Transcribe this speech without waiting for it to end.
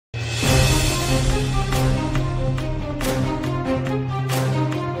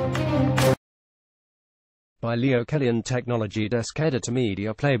By Leo Killian. Technology Desk Editor.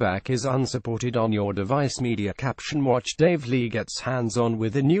 Media playback is unsupported on your device. Media caption. Watch Dave Lee gets hands-on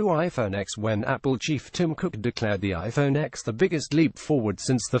with the new iPhone X when Apple chief Tim Cook declared the iPhone X the biggest leap forward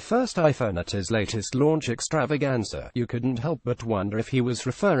since the first iPhone at his latest launch extravaganza. You couldn't help but wonder if he was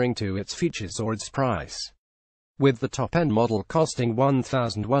referring to its features or its price. With the top-end model costing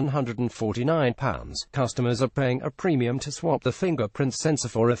 £1,149, customers are paying a premium to swap the fingerprint sensor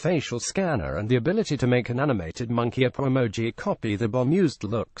for a facial scanner and the ability to make an animated monkey emoji copy the bemused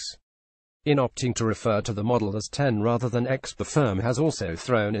looks. In opting to refer to the model as 10 rather than X, the firm has also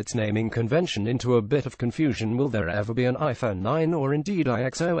thrown its naming convention into a bit of confusion. Will there ever be an iPhone 9 or indeed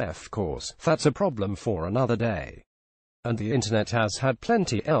IX? Of course, that's a problem for another day. And the internet has had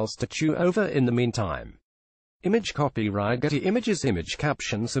plenty else to chew over in the meantime. Image copyright Getty Images. Image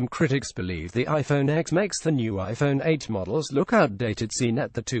caption. Some critics believe the iPhone X makes the new iPhone 8 models look outdated.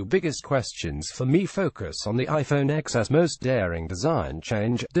 CNET. The two biggest questions for me focus on the iPhone X's most daring design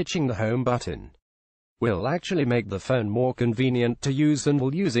change, ditching the home button. Will actually make the phone more convenient to use, and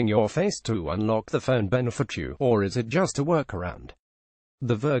will using your face to unlock the phone benefit you, or is it just a workaround?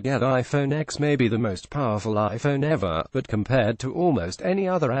 The Verge. iPhone X may be the most powerful iPhone ever, but compared to almost any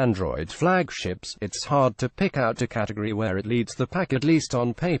other Android flagships, it's hard to pick out a category where it leads the pack, at least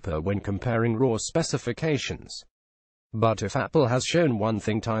on paper, when comparing raw specifications. But if Apple has shown one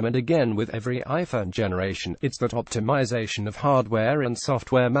thing time and again with every iPhone generation, it's that optimization of hardware and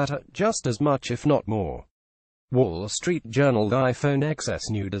software matter just as much, if not more. Wall Street Journal. The iPhone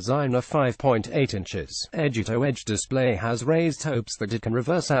XS new design, a 5.8 inches edge-to-edge display, has raised hopes that it can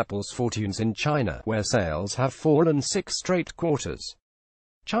reverse Apple's fortunes in China, where sales have fallen 6 straight quarters.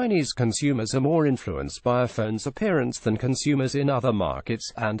 Chinese consumers are more influenced by a phone's appearance than consumers in other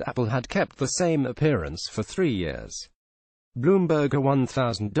markets, and Apple had kept the same appearance for 3 years. Bloomberg. A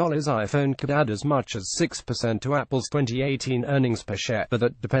 $1,000 iPhone could add as much as 6% to Apple's 2018 earnings per share, but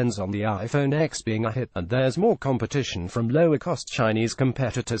that depends on the iPhone X being a hit, and there's more competition from lower-cost Chinese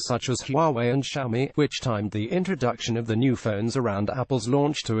competitors such as Huawei and Xiaomi, which timed the introduction of the new phones around Apple's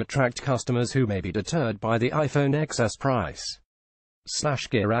launch to attract customers who may be deterred by the iPhone XS price.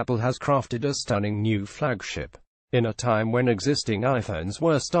 Gear. Apple has crafted a stunning new flagship. In a time when existing iPhones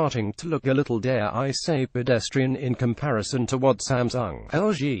were starting to look a little, dare I say, pedestrian in comparison to what Samsung,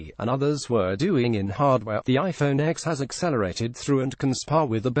 LG, and others were doing in hardware, the iPhone X has accelerated through and can spar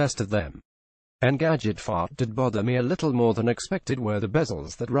with the best of them. Engadget. What did bother me a little more than expected were the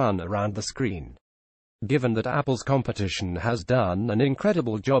bezels that run around the screen. Given that Apple's competition has done an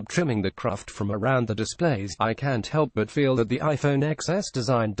incredible job trimming the craft from around the displays, I can't help but feel that the iPhone XS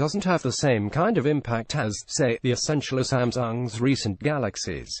design doesn't have the same kind of impact as, say, the essential Samsung's recent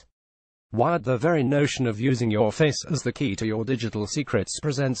Galaxies. While the very notion of using your face as the key to your digital secrets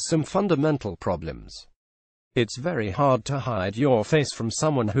presents some fundamental problems. It's very hard to hide your face from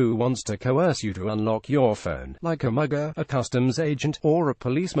someone who wants to coerce you to unlock your phone, like a mugger, a customs agent, or a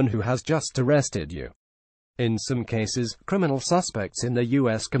policeman who has just arrested you. In some cases, criminal suspects in the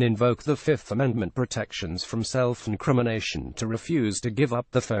U.S. can invoke the Fifth Amendment protections from self-incrimination to refuse to give up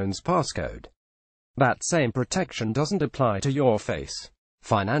the phone's passcode. That same protection doesn't apply to your face.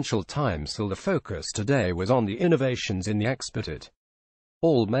 Financial Times. The focus today was on the innovations in the X, but it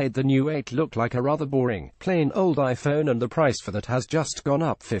all made the new 8 look like a rather boring, plain old iPhone, and the price for that has just gone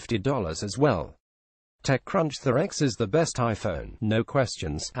up $50 as well. TechCrunch. The X is the best iPhone, no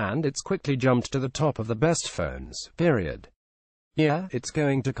questions, and it's quickly jumped to the top of the best phones, period. Yeah, it's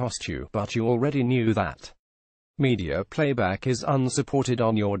going to cost you, but you already knew that. Media playback is unsupported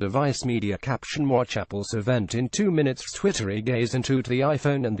on your device. Media caption. Watch Apple's event in 2 minutes. Twittery gaze into the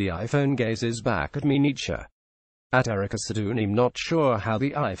iPhone and the iPhone gazes back at me. Nietzsche. At Erica Sadoon. I'm not sure how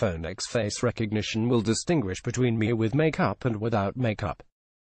the iPhone X face recognition will distinguish between me with makeup and without makeup.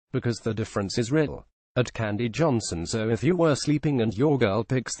 Because the difference is real. At Candy Johnson. So if you were sleeping and your girl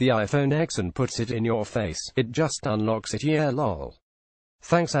picks the iPhone X and puts it in your face, it just unlocks it, yeah lol.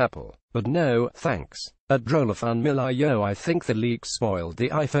 Thanks Apple. But no, thanks. At Drolafun Yo, I think the leaks spoiled the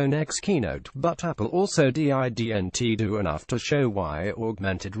iPhone X keynote, but Apple also didn't do enough to show why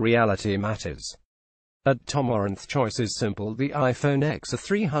augmented reality matters. At Tom Orenth. Choice is simple, the iPhone X are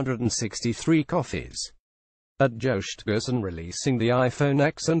 363 coffees. At Joe Stgerson. Releasing the iPhone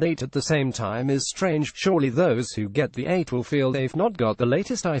X and 8 at the same time is strange, surely those who get the 8 will feel they've not got the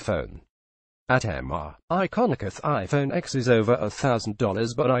latest iPhone. At MR. Iconiceth. iPhone X is over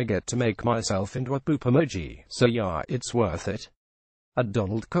 $1,000, but I get to make myself into a poop emoji, so yeah, it's worth it. At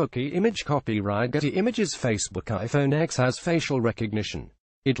Donald Cookie. Image copyright Getty Images. Facebook. iPhone X has facial recognition.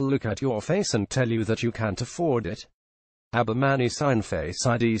 It'll look at your face and tell you that you can't afford it. Abermany sign Face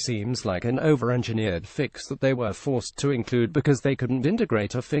ID seems like an over-engineered fix that they were forced to include because they couldn't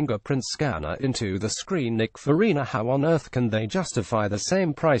integrate a fingerprint scanner into the screen. Nick Farina: how on earth can they justify the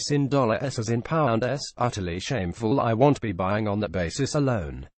same price in $s as in £s? Utterly shameful. I won't be buying on that basis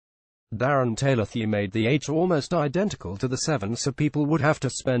alone. Darren Taylor: they made the 8 almost identical to the 7, so people would have to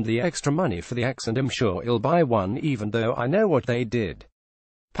spend the extra money for the X, and I'm sure I'll buy one even though I know what they did.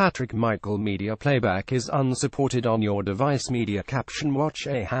 Patrick Michael: media playback is unsupported on your device. Media caption: watch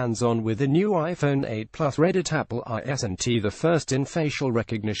a hands-on with the new iPhone 8 Plus. Reddit: Apple isn't the first in facial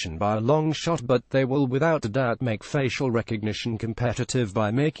recognition by a long shot, but they will without a doubt make facial recognition competitive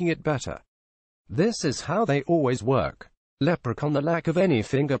by making it better. This is how they always work. Leprechaun: the lack of any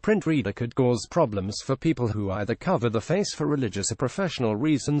fingerprint reader could cause problems for people who either cover the face for religious or professional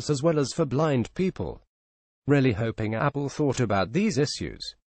reasons as well as for blind people. Really hoping Apple thought about these issues.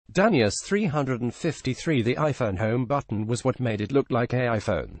 Danius 353: the iPhone home button was what made it look like an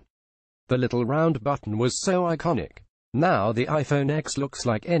iPhone. The little round button was so iconic. Now the iPhone X looks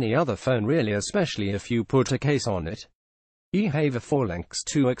like any other phone really, especially if you put a case on it. eHave 4 links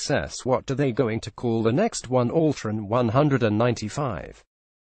to access what are they going to call the next one? Ultron 195.